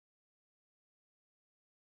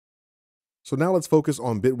So now let's focus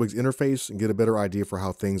on Bitwig's interface and get a better idea for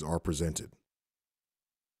how things are presented.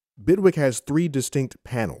 Bitwig has three distinct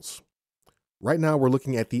panels. Right now we're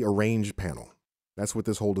looking at the Arrange panel. That's what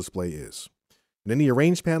this whole display is. And in the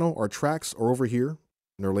Arrange panel, our tracks are over here, and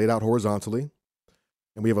they're laid out horizontally.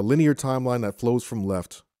 And we have a linear timeline that flows from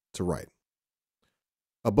left to right.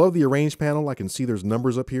 Above the Arrange panel, I can see there's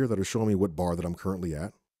numbers up here that are showing me what bar that I'm currently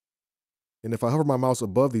at. And if I hover my mouse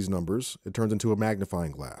above these numbers, it turns into a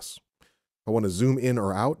magnifying glass. If I want to zoom in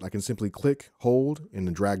or out, I can simply click, hold, and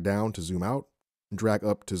then drag down to zoom out, and drag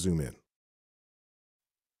up to zoom in.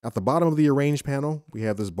 At the bottom of the Arrange panel, we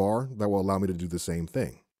have this bar that will allow me to do the same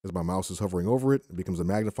thing. As my mouse is hovering over it, it becomes a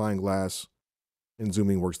magnifying glass, and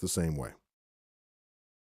zooming works the same way.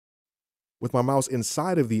 With my mouse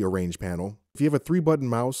inside of the Arrange panel, if you have a 3-button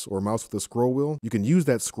mouse or a mouse with a scroll wheel, you can use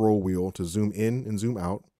that scroll wheel to zoom in and zoom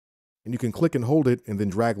out, and you can click and hold it and then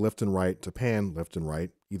drag left and right to pan left and right,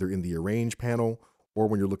 either in the Arrange panel or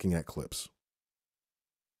when you're looking at clips.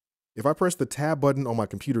 If I press the Tab button on my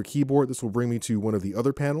computer keyboard, this will bring me to one of the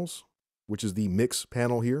other panels, which is the Mix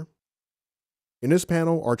panel here. In this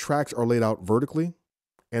panel, our tracks are laid out vertically,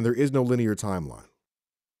 and there is no linear timeline.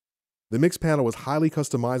 The Mix panel is highly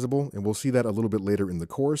customizable, and we'll see that a little bit later in the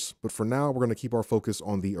course, but for now, we're going to keep our focus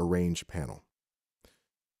on the Arrange panel.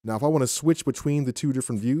 Now, if I want to switch between the two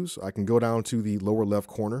different views, I can go down to the lower left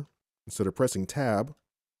corner instead of pressing Tab,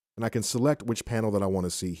 and I can select which panel that I want to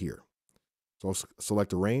see here. So I'll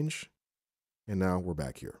select Arrange, and now we're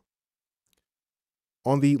back here.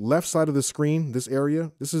 On the left side of the screen, this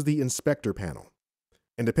area, this is the Inspector panel.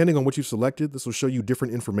 And depending on what you've selected, this will show you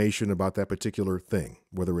different information about that particular thing,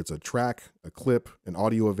 whether it's a track, a clip, an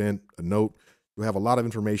audio event, a note. You'll have a lot of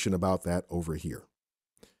information about that over here.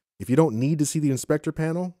 If you don't need to see the Inspector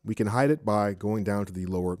panel, we can hide it by going down to the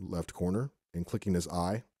lower left corner and clicking this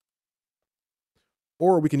eye.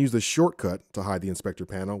 Or we can use the shortcut to hide the Inspector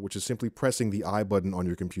panel, which is simply pressing the I button on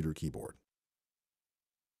your computer keyboard.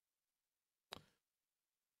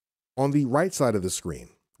 On the right side of the screen,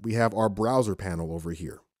 we have our Browser panel over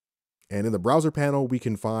here. And in the Browser panel, we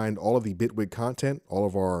can find all of the Bitwig content, all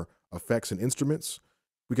of our effects and instruments.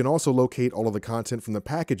 We can also locate all of the content from the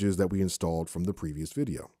packages that we installed from the previous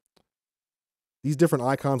video. These different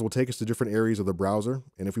icons will take us to different areas of the browser.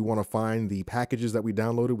 And if we want to find the packages that we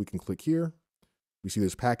downloaded, we can click here. We see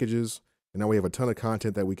there's packages, and now we have a ton of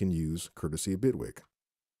content that we can use courtesy of Bitwig.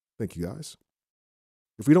 Thank you guys.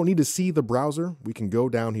 If we don't need to see the browser, we can go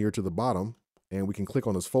down here to the bottom and we can click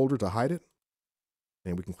on this folder to hide it,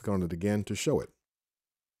 and we can click on it again to show it.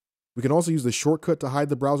 We can also use the shortcut to hide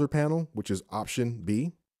the browser panel, which is Option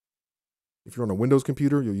B. If you're on a Windows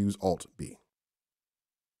computer, you'll use Alt B.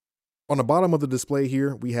 On the bottom of the display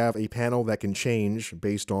here, we have a panel that can change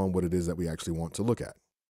based on what it is that we actually want to look at.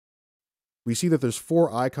 We see that there's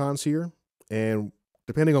 4 icons here, and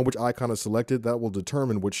depending on which icon is selected, that will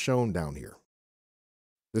determine what's shown down here.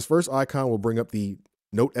 This first icon will bring up the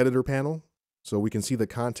note editor panel, so we can see the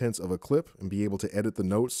contents of a clip and be able to edit the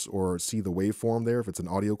notes or see the waveform there if it's an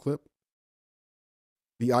audio clip.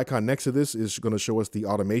 The icon next to this is going to show us the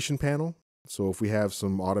automation panel. So if we have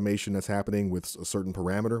some automation that's happening with a certain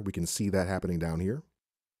parameter, we can see that happening down here.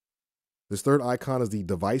 This third icon is the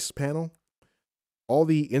device panel. All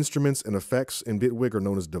the instruments and effects in Bitwig are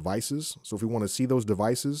known as devices. So if we want to see those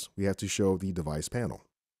devices, we have to show the device panel.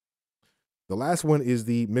 The last one is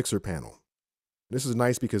the mixer panel. This is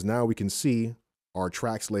nice because now we can see our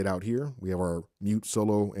tracks laid out here. We have our mute,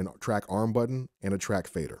 solo, and track arm button and a track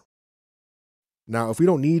fader. Now, if we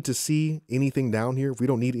don't need to see anything down here, if we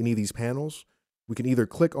don't need any of these panels, we can either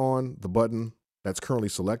click on the button that's currently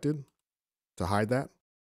selected to hide that,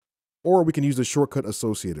 or we can use the shortcut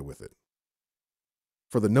associated with it.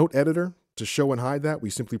 For the note editor, to show and hide that, we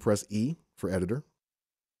simply press E for editor.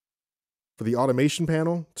 For the automation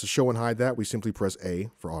panel, to show and hide that, we simply press A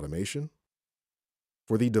for automation.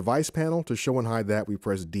 For the device panel, to show and hide that, we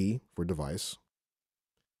press D for device.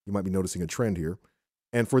 You might be noticing a trend here.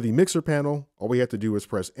 And for the mixer panel, all we have to do is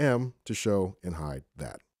press M to show and hide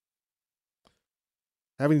that.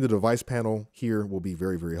 Having the device panel here will be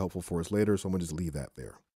very, very helpful for us later, so I'm going to just leave that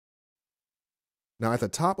there. Now at the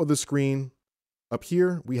top of the screen, up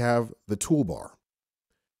here, we have the toolbar.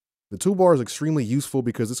 The toolbar is extremely useful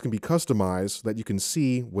because this can be customized so that you can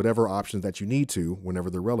see whatever options that you need to whenever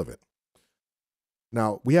they're relevant.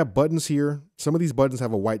 Now, we have buttons here. Some of these buttons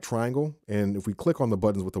have a white triangle, and if we click on the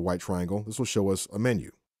buttons with the white triangle, this will show us a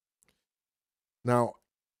menu. Now,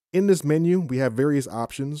 in this menu, we have various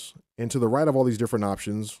options, and to the right of all these different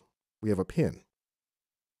options, we have a pin.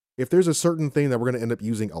 If there's a certain thing that we're going to end up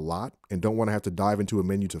using a lot and don't want to have to dive into a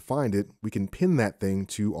menu to find it, we can pin that thing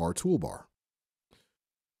to our toolbar.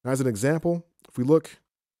 Now, as an example, if we look,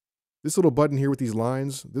 this little button here with these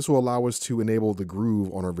lines, this will allow us to enable the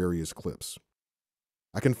groove on our various clips.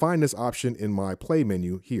 I can find this option in my play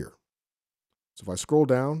menu here. So if I scroll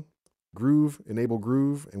down, groove, enable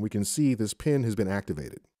groove, and we can see this pin has been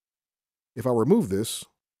activated. If I remove this,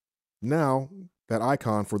 now that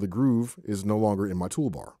icon for the groove is no longer in my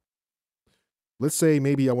toolbar. Let's say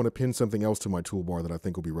maybe I want to pin something else to my toolbar that I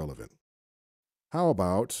think will be relevant. How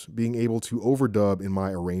about being able to overdub in my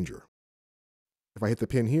arranger? If I hit the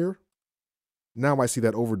pin here, now I see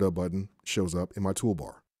that overdub button shows up in my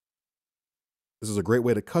toolbar. This is a great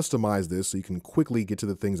way to customize this so you can quickly get to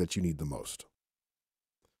the things that you need the most.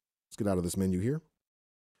 Let's get out of this menu here.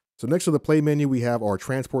 So next to the play menu, we have our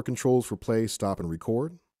transport controls for play, stop, and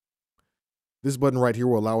record. This button right here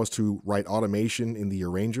will allow us to write automation in the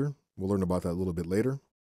arranger. We'll learn about that a little bit later.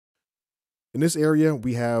 In this area,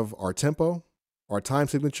 we have our tempo, our time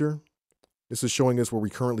signature. This is showing us where we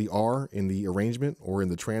currently are in the arrangement or in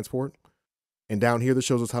the transport. And down here, this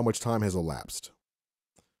shows us how much time has elapsed.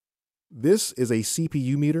 This is a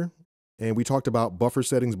CPU meter, and we talked about buffer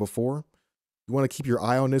settings before. You want to keep your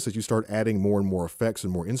eye on this as you start adding more and more effects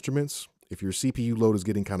and more instruments. If your CPU load is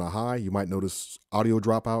getting kind of high, you might notice audio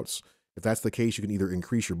dropouts. If that's the case, you can either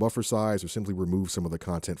increase your buffer size or simply remove some of the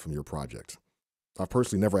content from your project. I've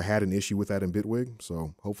personally never had an issue with that in Bitwig,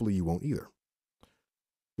 so hopefully you won't either.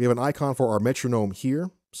 We have an icon for our metronome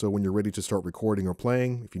here, so when you're ready to start recording or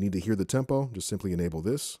playing, if you need to hear the tempo, just simply enable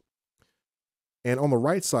this. And on the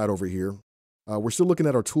right side over here, we're still looking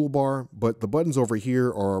at our toolbar, but the buttons over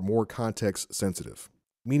here are more context sensitive,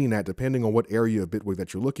 meaning that depending on what area of Bitwig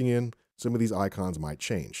that you're looking in, some of these icons might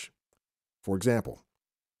change. For example,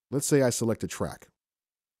 let's say I select a track.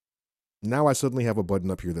 Now I suddenly have a button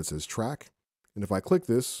up here that says track, and if I click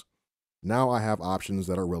this, now I have options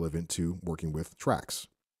that are relevant to working with tracks.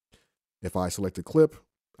 If I select a clip,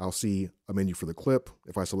 I'll see a menu for the clip.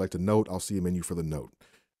 If I select a note, I'll see a menu for the note.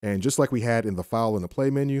 And just like we had in the file and the play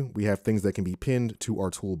menu, we have things that can be pinned to our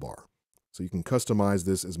toolbar. So you can customize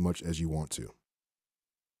this as much as you want to.